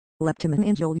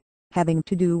Leptomeningeal, having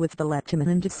to do with the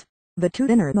leptomeninges, the two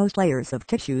innermost layers of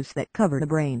tissues that cover the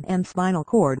brain and spinal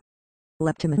cord.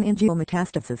 Leptomeningeal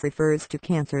metastasis refers to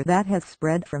cancer that has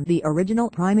spread from the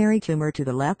original primary tumor to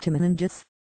the leptomeninges.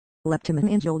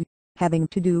 Leptomeningeal, having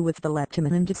to do with the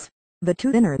leptomeninges, the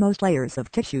two innermost layers of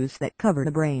tissues that cover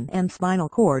the brain and spinal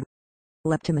cord.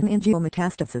 Leptomeningeal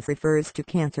metastasis refers to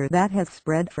cancer that has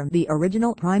spread from the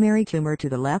original primary tumor to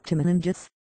the leptomeninges.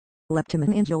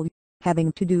 Leptomeningeal,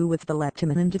 having to do with the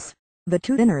leptomeninges, the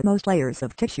two innermost layers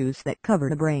of tissues that cover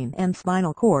the brain and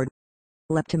spinal cord.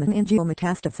 Leptomeningeal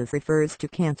metastasis refers to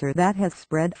cancer that has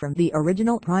spread from the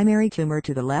original primary tumor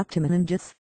to the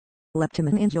leptomeninges.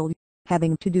 Leptomeningeal,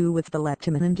 having to do with the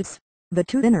leptomeninges, the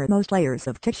two innermost layers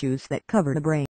of tissues that cover the brain.